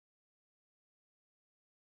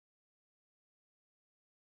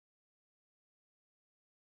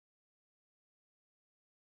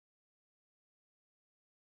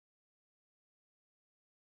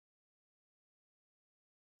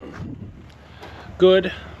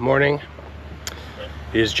Good morning.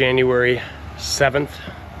 It is January 7th,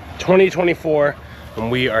 2024,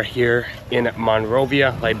 and we are here in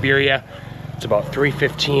Monrovia, Liberia. It's about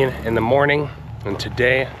 3:15 in the morning, and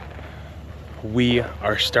today we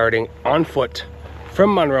are starting on foot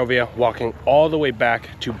from Monrovia, walking all the way back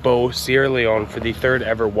to Sierra Leone for the third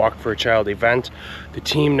ever Walk for a Child event. The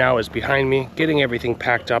team now is behind me, getting everything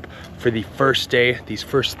packed up for the first day. These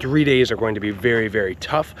first 3 days are going to be very, very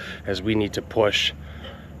tough, as we need to push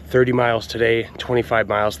 30 miles today, 25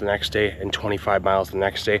 miles the next day, and 25 miles the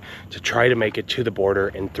next day to try to make it to the border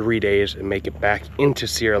in 3 days and make it back into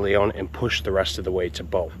Sierra Leone and push the rest of the way to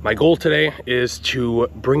Bo. My goal today is to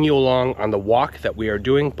bring you along on the walk that we are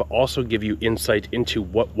doing, but also give you insight into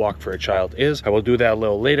what Walk for a Child is. I will do that a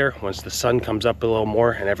little later once the sun comes up a little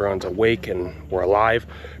more and everyone's awake and we're alive,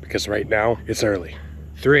 because right now it's early.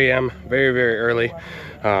 3 a.m., very, very early.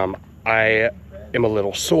 I am a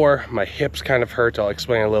little sore, my hips kind of hurt. I'll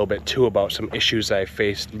explain a little bit too about some issues I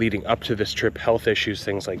faced leading up to this trip, health issues,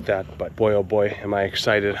 things like that. But boy, oh boy, am I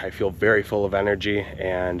excited. I feel very full of energy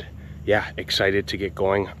and yeah, excited to get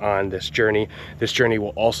going on this journey. This journey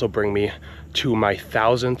will also bring me to my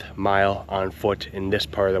 1,000th mile on foot in this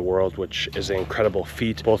part of the world, which is an incredible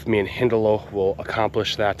feat. Both me and Hindalo will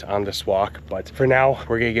accomplish that on this walk. But for now,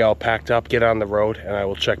 we're gonna get all packed up, get on the road, and I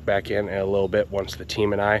will check back in a little bit once the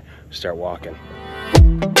team and I start walking.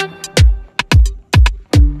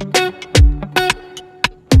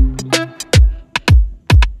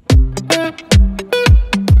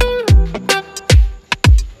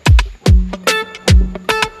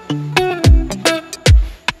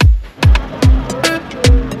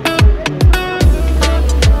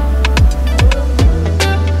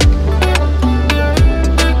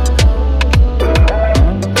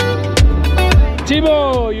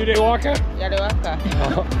 Timo, you dey walker? Yeah, the walker.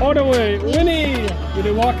 All the way. Winnie, you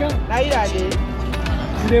dey walker? Now you are there.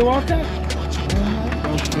 You dey walker?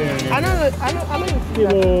 Okay. I know.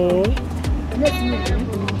 Timo.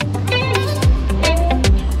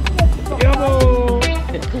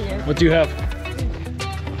 Yabo. What do you have?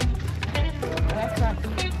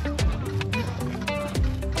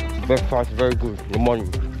 Breakfast very good. Good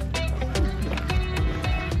morning.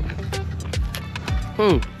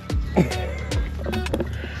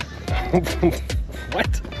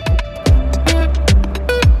 What?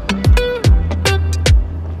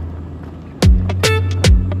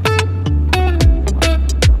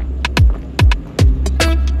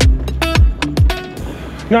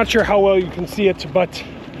 Not sure how well you can see it, but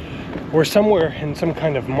we're somewhere in some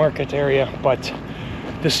kind of market area. But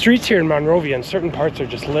the streets here in Monrovia in certain parts are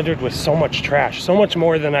just littered with so much trash, so much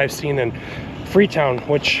more than I've seen in Freetown,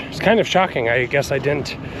 which is kind of shocking. I guess I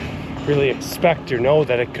didn't really expect or know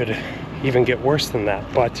that it could even get worse than that.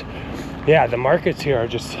 But yeah, the markets here are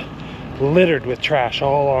just littered with trash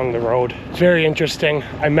all along the road. It's very interesting.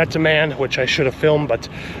 I met a man, which I should have filmed, but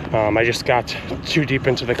I just got too deep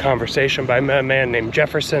into the conversation. But I met a man named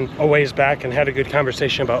Jefferson a ways back and had a good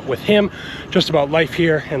conversation with him just about life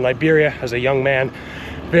here in Liberia as a young man.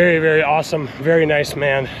 Very, very awesome, very nice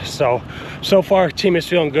man. So far, team is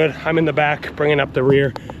feeling good. I'm in the back, bringing up the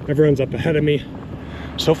rear. Everyone's up ahead of me.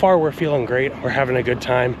 So far, we're feeling great. We're having a good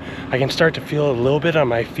time. I can start to feel a little bit on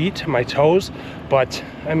my feet, my toes, but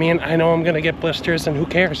I mean, I know I'm gonna get blisters and who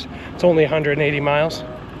cares? It's only 180 miles.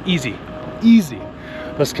 Easy, easy.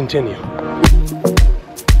 Let's continue.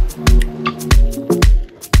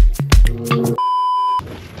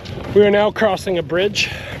 We are now crossing a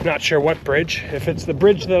bridge. I'm not sure what bridge. If it's the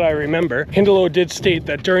bridge that I remember, Hindalo did state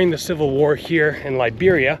that during the Civil War here in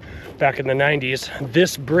Liberia, back in the 90s,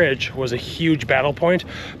 this bridge was a huge battle point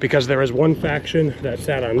because there was one faction that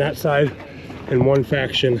sat on that side and one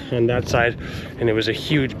faction on that side, and it was a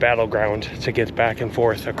huge battleground to get back and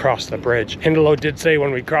forth across the bridge. Hindalo did say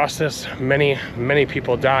when we crossed this, many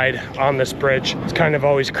people died on this bridge. It's kind of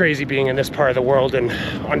always crazy being in this part of the world and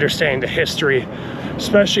understanding the history,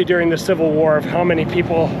 especially during the Civil War, of how many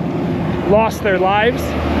people lost their lives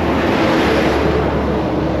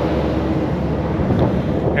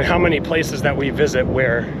and how many places that we visit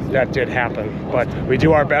where that did happen. But we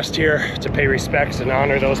do our best here to pay respects and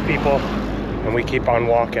honor those people, and we keep on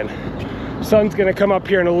walking. Sun's gonna come up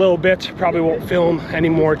here in a little bit. Probably won't film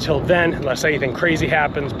anymore till then unless anything crazy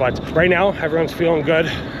happens, but right now everyone's feeling good,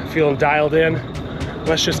 feeling dialed in.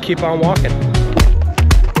 Let's just keep on walking.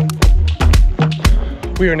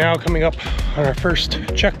 We are now coming up on our first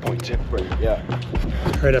checkpoint. Yeah.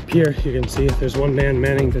 Right up here, you can see there's one man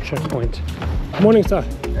manning the checkpoint. Good morning, sir.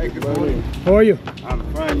 Hey, good morning. How are you? I'm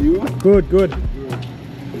fine. You? Good, good.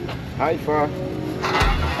 Hi, far.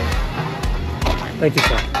 Thank you,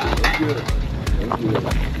 sir. Thank you.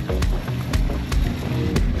 Thank you.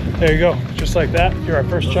 There you go, just like that. You're our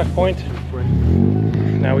first checkpoint.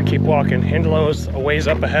 Now we keep walking. Hindelo's a ways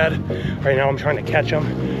up ahead. Right now I'm trying to catch him.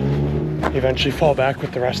 Eventually fall back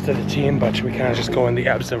with the rest of the team, but we kind of just go in the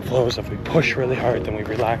ebbs and flows. If we push really hard, then we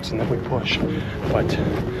relax, and then we push. But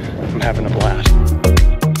I'm having a blast.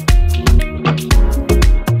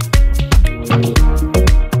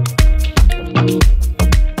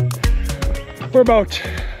 We're about,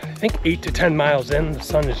 I think, 8 to 10 miles in. The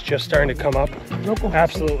sun is just starting to come up.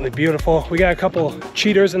 Absolutely beautiful. We got a couple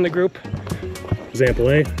cheaters in the group. Example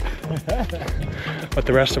A. But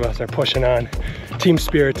the rest of us are pushing on. Team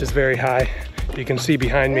spirit is very high. You can see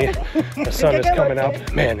behind me, the sun is coming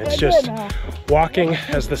up. Man, it's just walking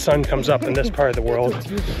as the sun comes up in this part of the world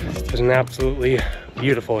is an absolutely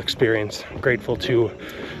beautiful experience. I'm grateful to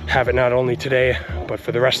have it not only today, but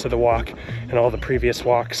for the rest of the walk and all the previous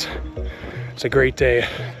walks. It's a great day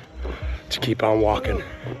to keep on walking.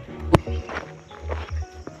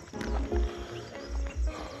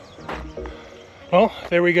 Well,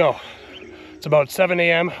 there we go. It's about 7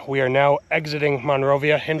 a.m. We are now exiting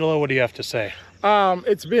Monrovia. Hindelo, what do you have to say?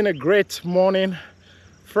 It's been a great morning,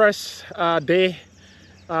 fresh day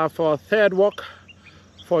for a third walk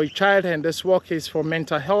for a child, and this walk is for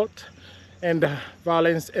mental health and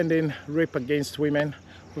violence ending rape against women.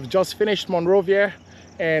 We've just finished Monrovia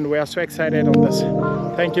and we are so excited on this.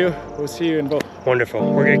 Thank you. We'll see you in both.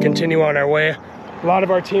 Wonderful. We're going to continue on our way. A lot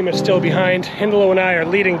of our team is still behind. Hindelo and I are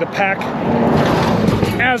leading the pack.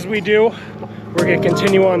 As we do, we're going to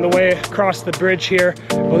continue on the way across the bridge here.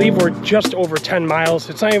 I believe we're just over 10 miles.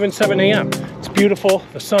 It's not even 7 a.m. It's beautiful.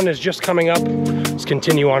 The sun is just coming up. Let's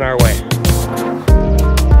continue on our way.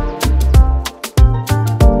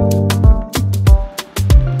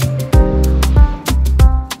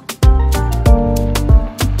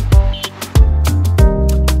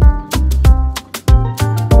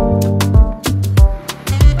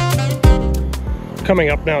 Coming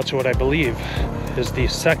up now to what I believe is the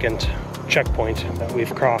second checkpoint that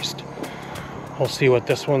we've crossed. We'll see what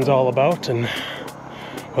this one's all about and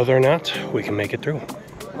whether or not we can make it through.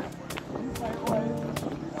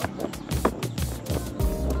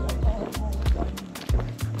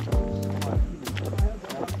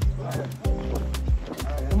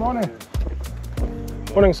 Good morning.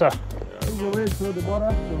 Morning, sir. Your way to the border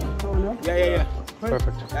to Sierra Leone? Yeah.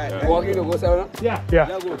 Perfect. Walking to go Sierra Leone?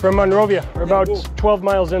 Yeah, from Monrovia. We're about 12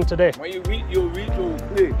 miles in today. When you reach to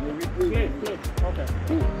play. Okay.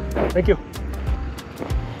 Thank you.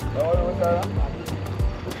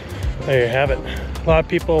 There you have it. A lot of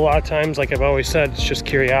people, a lot of times, like I've always said, it's just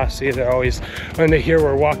curiosity. They're always, when they hear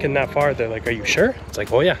we're walking that far, they're like, are you sure? It's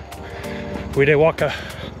like, oh yeah. We de waka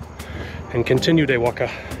and continue de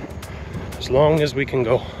waka as long as we can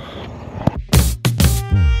go.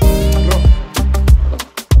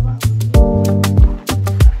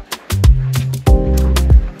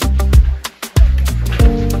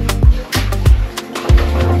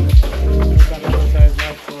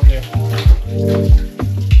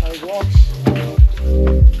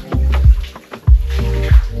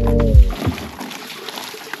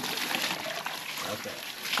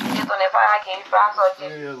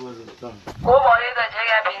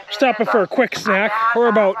 Stopping for a quick snack. We're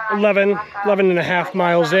about 11 and a half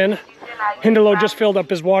miles in. Hindelo just filled up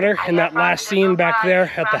his water in that last scene back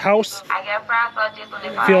there at the house.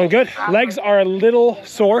 Feeling good. Legs are a little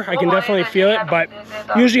sore. I can definitely feel it, but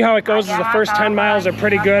usually how it goes is the first 10 miles are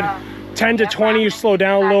pretty good. 10 to 20 you slow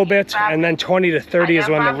down a little bit, and then 20 to 30 is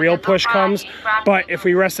when the real push comes. But if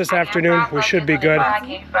we rest this afternoon, we should be good.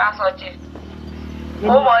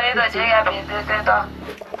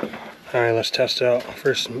 Alright, let's test it out.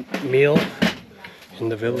 First meal in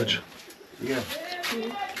the village.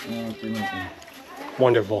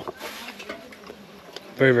 Wonderful.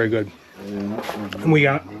 Very, very good. And we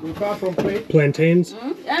got plantains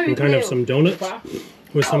and kind of some donuts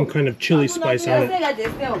with some kind of chili spice on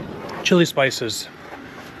it. Chili spice is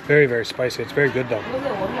very, very spicy. It's very good though.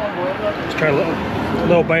 Let's try a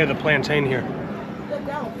little bite of the plantain here.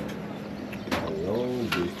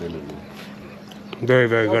 Very,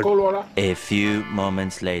 very good. A few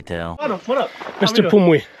moments later. What up? Mr.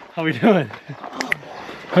 Pumwi, How we doing?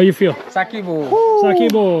 how you feel? Sakibo.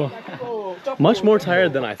 Sakibo. Much more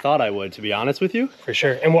tired than I thought I would, to be honest with you. For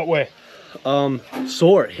sure. In what way?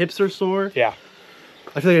 Sore. Hips are sore. Yeah.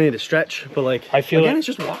 I feel like I need to stretch, but like I feel again, it. it's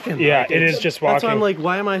just walking. Yeah, like, it is just walking. That's why I'm like,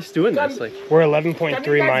 why am I doing this? Like, We're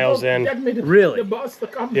 11.3 miles in. really?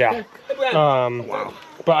 Yeah. Wow.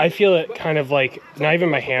 But I feel it kind of like, not even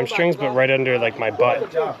my hamstrings, but right under like my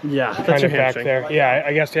butt. Yeah, that's Kind your of back hamstring. there. Yeah,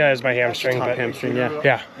 I guess, yeah, it's my hamstring. Top But hamstring, yeah.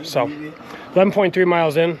 yeah, so 11.3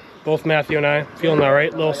 miles in, both Matthew and I feeling all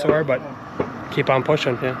right, a little sore, but keep on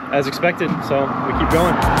pushing. Yeah, as expected. So we keep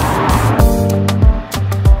going.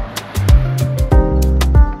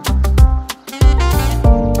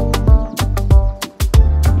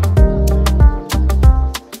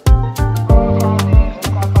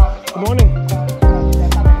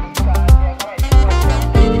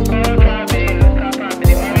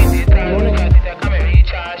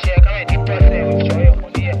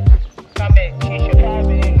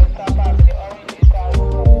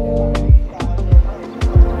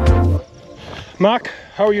 Mark,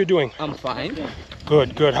 how are you doing? I'm fine.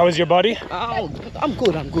 Good, good. How is your body? Oh, I'm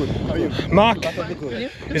good. How are you? Mark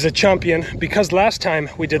is a champion because last time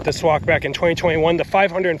we did this walk back in 2021, the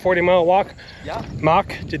 540-mile walk, Yeah.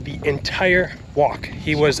 Mark did the entire walk.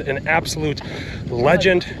 He was an absolute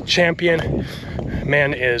legend, champion.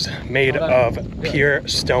 Man is made of pure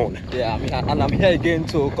stone. Yeah, and I'm here again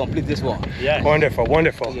to complete this one. Yeah. Wonderful,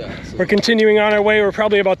 wonderful. Yeah, so- We're continuing on our way. We're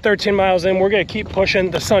probably about 13 miles in. We're gonna keep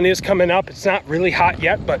pushing. The sun is coming up. It's not really hot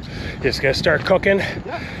yet, but it's gonna start cooking,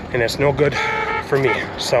 and it's no good for me.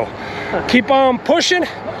 So keep on pushing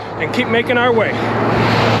and keep making our way.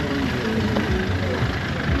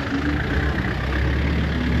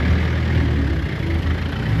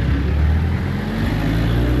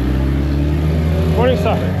 Morning,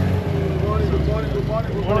 sir.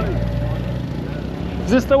 Good morning.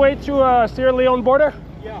 Is this the way to Sierra Leone border?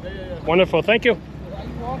 Yeah. Wonderful, thank you.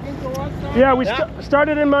 Yeah, we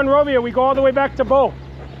started in Monrovia. We go all the way back to Bow.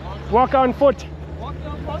 Walk on foot.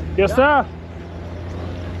 Yes, sir.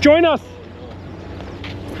 Join us.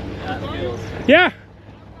 Yeah.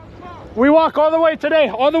 We walk all the way today,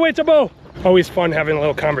 all the way to Bow. Always fun having a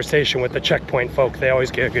little conversation with the checkpoint folk. They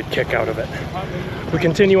always get a good kick out of it. We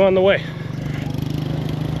continue on the way.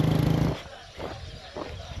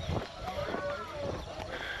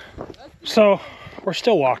 So we're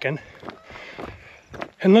still walking,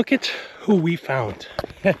 and look at who we found.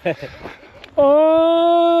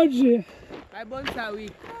 Oh, gee. My bones are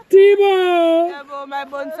weak. Timo! Yeah, but my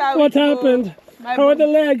bones are What weak. happened? My How are the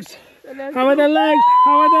bones- legs? How are the legs?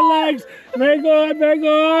 How are the legs? Very good,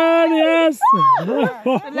 yes.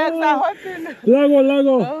 The legs are hurting. Lago,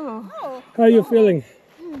 Lago. Oh. How are you feeling?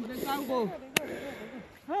 They can't go.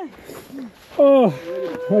 Oh,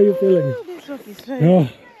 how are you feeling? This work is very Oh.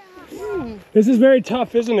 This is very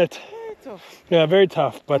tough, isn't it? tough. Yeah, very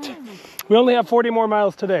tough, but we only have 40 more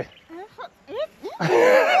miles today.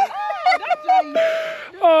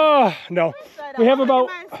 Oh, no. We have about,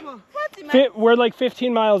 we're like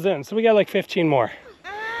 15 miles in, so we got like 15 more.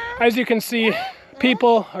 As you can see,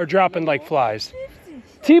 people are dropping like flies.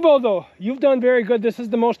 Thibaut, though, you've done very good. This is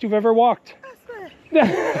the most you've ever walked.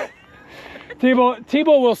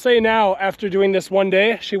 Thibaut will say now, after doing this one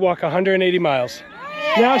day, she walked 180 miles.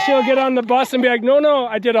 Now she'll get on the bus and be like, no,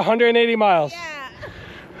 I did 180 miles.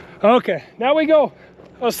 Okay, now we go.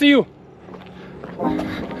 I'll see you.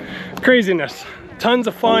 Craziness. Tons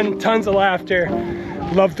of fun, tons of laughter.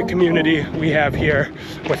 Love the community we have here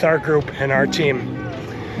with our group and our team.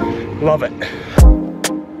 Love it.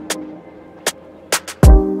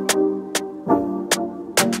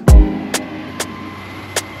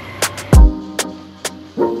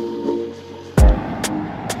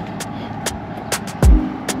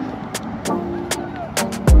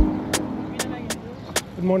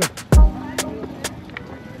 Good morning.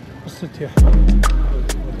 I'll sit here.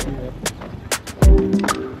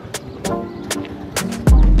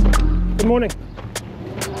 Good morning.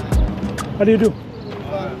 How do you do?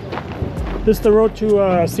 This the road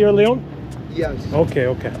to Sierra Leone? Yes. Okay,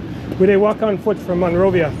 okay. We they walk on foot from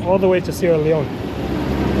Monrovia all the way to Sierra Leone.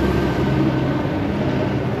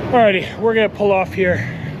 Alrighty, we're gonna pull off here,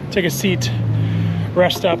 take a seat,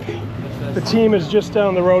 rest up. The team is just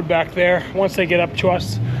down the road back there. Once they get up to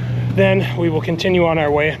us, then we will continue on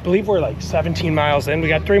our way. I believe we're like 17 miles in. We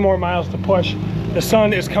got 3 more miles to push. The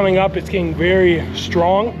sun is coming up. It's getting very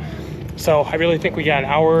strong. So I really think we got an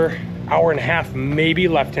hour and a half maybe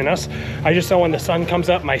left in us. I just know when the sun comes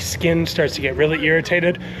up, my skin starts to get really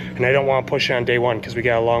irritated, and I don't want to push it on day one because we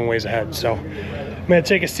got a long ways ahead. So I'm gonna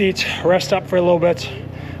take a seat, rest up for a little bit.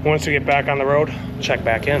 Once we get back on the road, check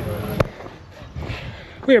back in.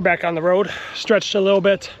 We are back on the road, stretched a little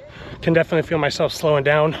bit. Can definitely feel myself slowing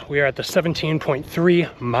down. We are at the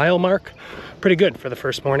 17.3 mile mark. Pretty good for the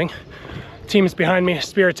first morning. Team's behind me,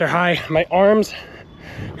 spirits are high. My arms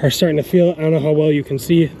are starting to feel it. I don't know how well you can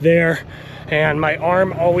see there. And my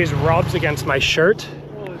arm always rubs against my shirt.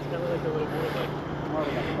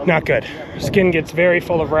 Not good. Skin gets very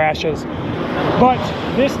full of rashes. But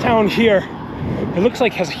this town here, it looks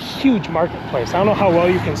like has a huge marketplace. I don't know how well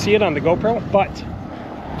you can see it on the GoPro, but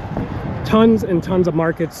tons and tons of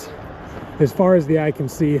markets as far as the eye can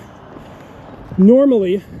see.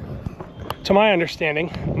 Normally, to my understanding,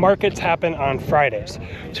 markets happen on Fridays.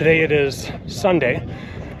 Today it is Sunday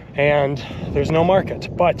and there's no market.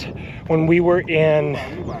 But when we were in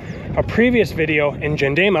a previous video in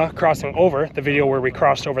Jendema crossing over, the video where we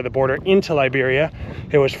crossed over the border into Liberia,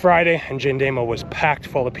 it was Friday and Jendema was packed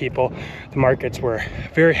full of people. The markets were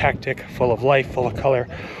very hectic, full of life, full of color,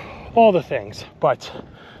 all the things. But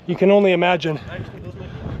you can only imagine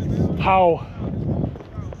how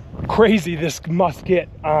crazy this must get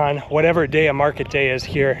on whatever day a market day is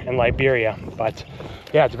here in Liberia. But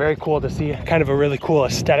yeah, it's very cool to see, kind of a really cool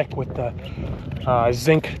aesthetic with the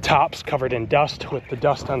zinc tops covered in dust, with the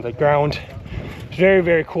dust on the ground. It's very,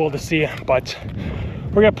 very cool to see. But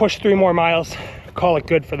we're gonna push 3 more miles, call it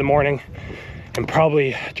good for the morning, and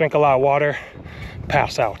probably drink a lot of water,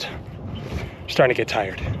 pass out. Starting to get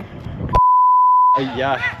tired.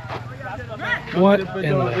 Yeah. What in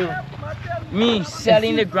the... Me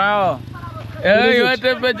selling the ground. Hey, you want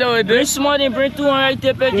to pay bring some money, bring 200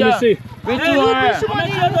 to pay. Let me see. Bring 200.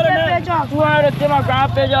 200 to my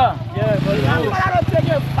ground pay. Yeah,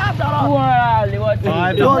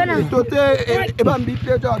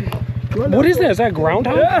 What is that? Is that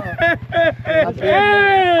groundhog?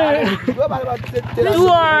 Hey! 200.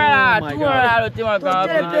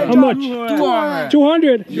 How much?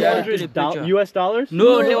 200. Yeah. US dollars?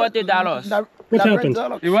 No, they want the dollars. What happened?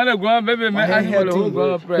 You want to go on, baby? Man, I want to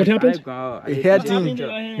go. What happened?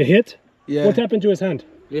 It hit? Yeah. What happened to his hand?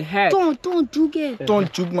 The head. Don't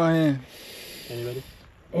choke my hand. Anybody?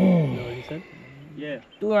 Oh. You know what he said? Yeah.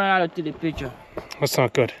 200 to the picture. That's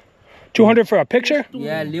not good. 200 for a picture?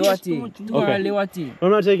 Yeah, Liwati. 200 Liwati.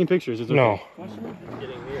 I'm not taking pictures. It's okay. No.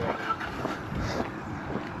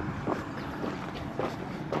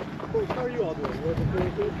 How are you all doing? You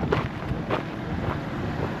doing good?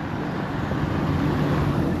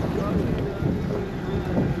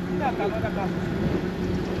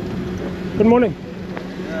 Good morning.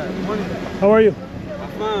 Yeah, morning. How are you?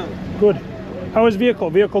 Fine. Good. How is vehicle?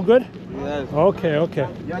 Vehicle good? Yes. Okay, okay.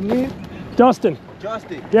 Your name? Dustin.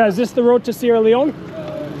 Justin. Yeah, is this the road to Sierra Leone?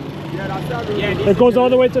 Yeah, that's it. It goes all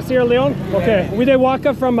the way to Sierra Leone? Okay. We did walk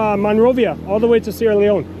from Monrovia all the way to Sierra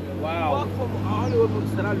Leone. Wow.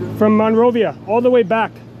 From Monrovia all the way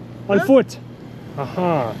back on foot.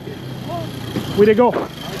 Uh-huh. Way to go.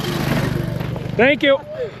 Thank you.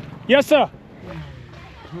 Yes, sir.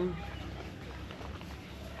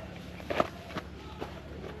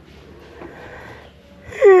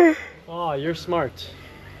 Oh, you're smart.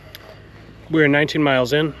 We're 19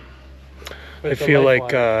 miles in. I feel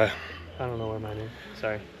like I don't know where mine is.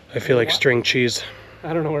 Sorry. I feel like string cheese.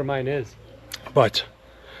 I don't know where mine is. But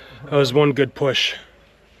that was one good push.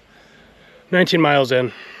 19 miles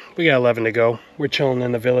in. We got 11 to go. We're chilling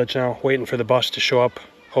in the village now, waiting for the bus to show up,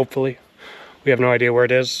 hopefully. We have no idea where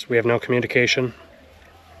it is. We have no communication.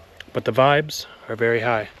 But the vibes are very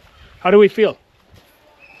high. How do we feel?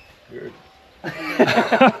 Weird.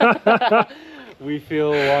 We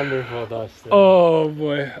feel wonderful, Dustin. Oh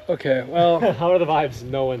boy. Okay, well. How are the vibes?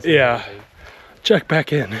 No one's saying Yeah. anything. Check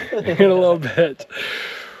back in a little bit.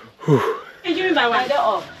 Whew. Timo!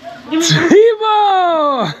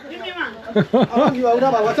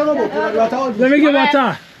 Let me get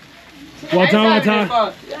water. Water.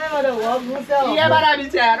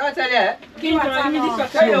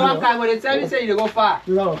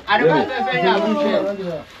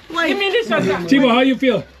 Timo, how you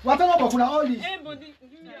feel?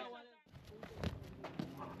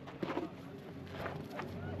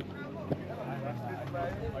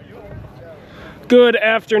 Good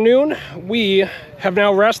afternoon. We have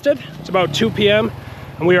now rested. It's about 2 p.m.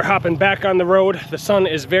 and we are hopping back on the road. The sun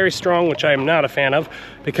is very strong, which I am not a fan of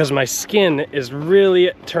because my skin is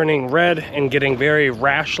really turning red and getting very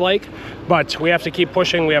rash-like. But we have to keep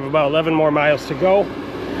pushing. We have about 11 more miles to go.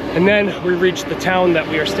 And then we reach the town that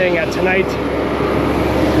we are staying at tonight.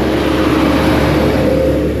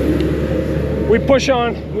 We push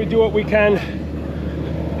on, we do what we can,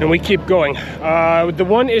 and we keep going. The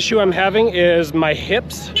one issue I'm having is my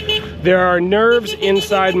hips. There are nerves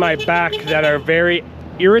inside my back that are very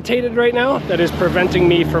irritated right now that is preventing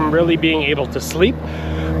me from really being able to sleep.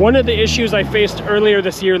 One of the issues I faced earlier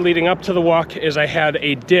this year leading up to the walk is I had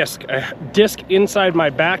a disc inside my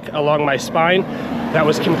back along my spine that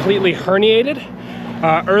was completely herniated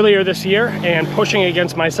earlier this year and pushing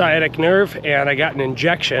against my sciatic nerve, and I got an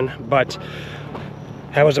injection, but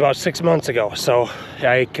that was about 6 months ago. So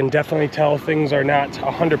I can definitely tell things are not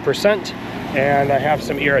 100% and I have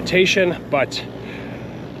some irritation, but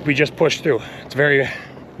we just push through. It's very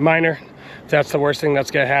minor. that's the worst thing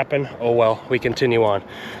that's gonna happen, oh well, we continue on.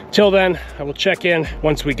 Till then, I will check in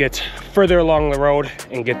once we get further along the road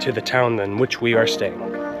and get to the town in which we are staying.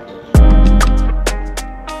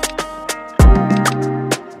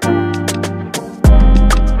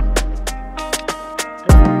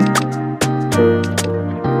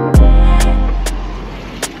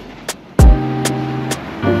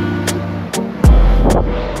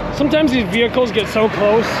 Sometimes these vehicles get so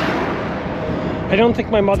close. I don't think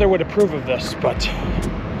my mother would approve of this, but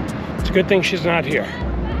it's a good thing she's not here.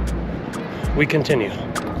 We continue.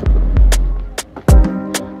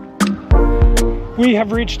 We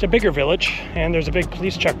have reached a bigger village and there's a big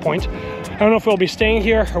police checkpoint. I don't know if we'll be staying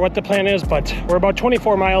here or what the plan is, but we're about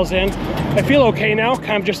 24 miles in. I feel okay now,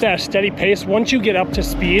 kind of just at a steady pace. Once you get up to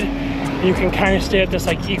speed, you can kind of stay at this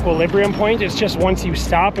like equilibrium point. It's just once you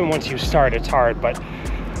stop and once you start, it's hard, but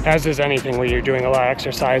as is anything where you're doing a lot of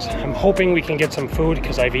exercise. I'm hoping we can get some food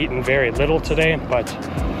because I've eaten very little today, but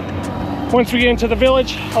once we get into the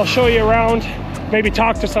village, I'll show you around, maybe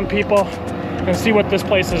talk to some people and see what this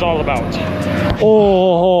place is all about.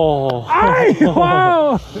 Oh,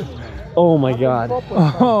 Wow! oh my God.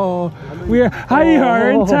 Oh, we are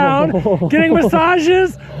in town getting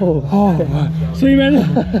massages. Oh, so you man,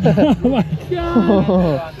 oh my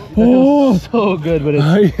God. Oh, So good, but it's,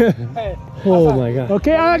 oh my God.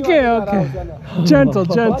 okay. Gentle.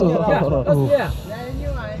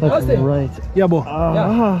 That's right. Yeah, boy.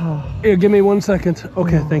 Here, give me 1 second.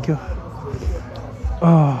 Okay, thank you.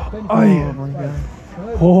 Oh my God.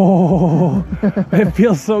 Oh, it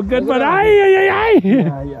feels so good, but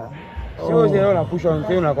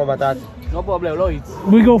No problem, no eat.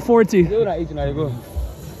 we go 40. You not eating, I go.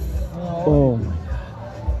 Oh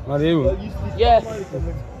my Yes.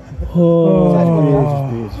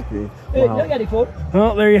 Wow.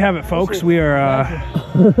 Well, there you have it, folks. We are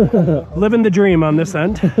living the dream on this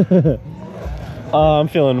end. I'm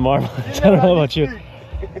feeling marvelous. I don't know about you.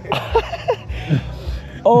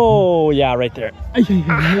 Oh yeah, right there.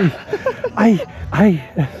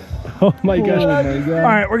 Oh my gosh. All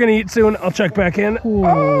right, we're gonna eat soon. I'll check back in.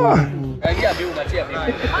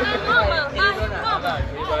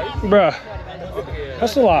 Bruh,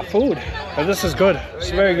 that's a lot of food, but this is good.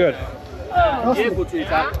 It's very good.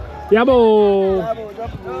 Yabo.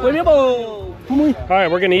 All right,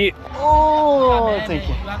 we're gonna eat. Oh, thank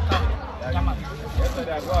you.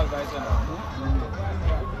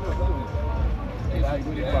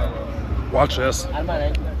 Watch this. No.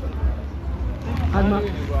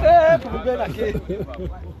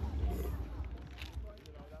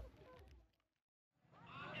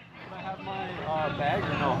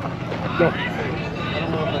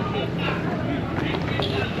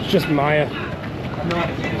 It's just Maya.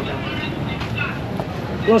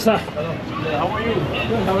 What's that? How are you?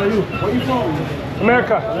 Good, how are you? Where are you from?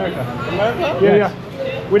 America. America? Yeah.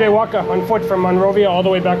 We dey walk on foot from Monrovia all the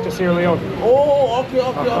way back to Sierra Leone. Oh,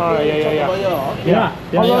 okay. Yeah.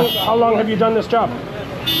 How long have you done this job?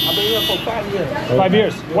 I've been here for 5 years. 5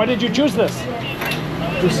 years. Why did you choose this?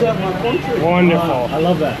 To serve my country. Wonderful. I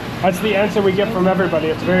love that. That's the answer we get from everybody.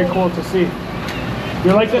 It's very cool to see.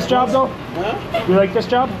 You like this job though? Huh? You like this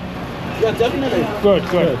job? Yeah, definitely. Good.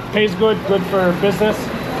 Pays good for business.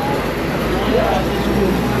 Yeah.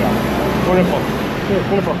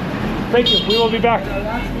 Wonderful. Thank you. We will be back.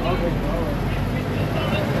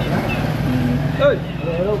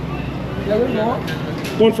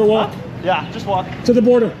 Going for a walk Yeah, just walk. to the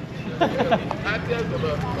border.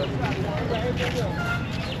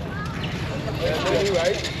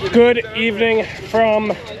 Good evening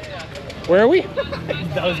from, where are we? I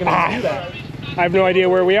have no idea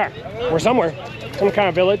where we are. We're somewhere, some kind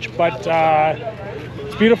of village, but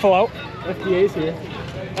it's beautiful out. FDA's here.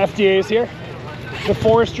 FDA is here. The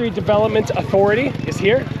Forestry Development Authority is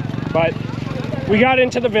here, but we got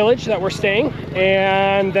into the village that we're staying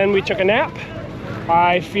and then we took a nap.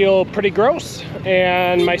 I feel pretty gross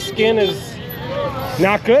and my skin is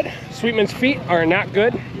not good. Sweetman's feet are not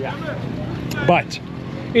good. Yeah. But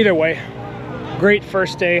either way, great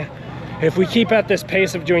first day. If we keep at this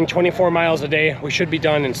pace of doing 24 miles a day, we should be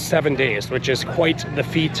done in 7 days, which is quite the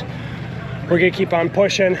feat. We're gonna keep on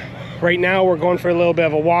pushing. Right now, we're going for a little bit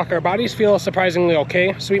of a walk. Our bodies feel surprisingly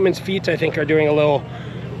okay. Sweetman's feet, I think, are doing a little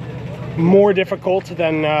more difficult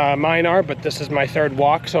than mine are, but this is my third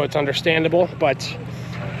walk, so it's understandable. But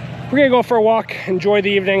we're gonna go for a walk, enjoy the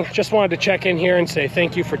evening. Just wanted to check in here and say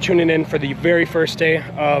thank you for tuning in for the very first day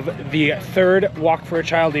of the third Walk for a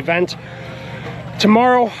Child event.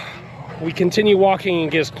 Tomorrow, we continue walking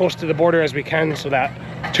and get as close to the border as we can so that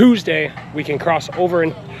Tuesday we can cross over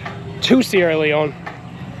to Sierra Leone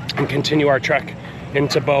and continue our trek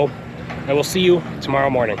into Bo. I will see you tomorrow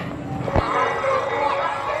morning.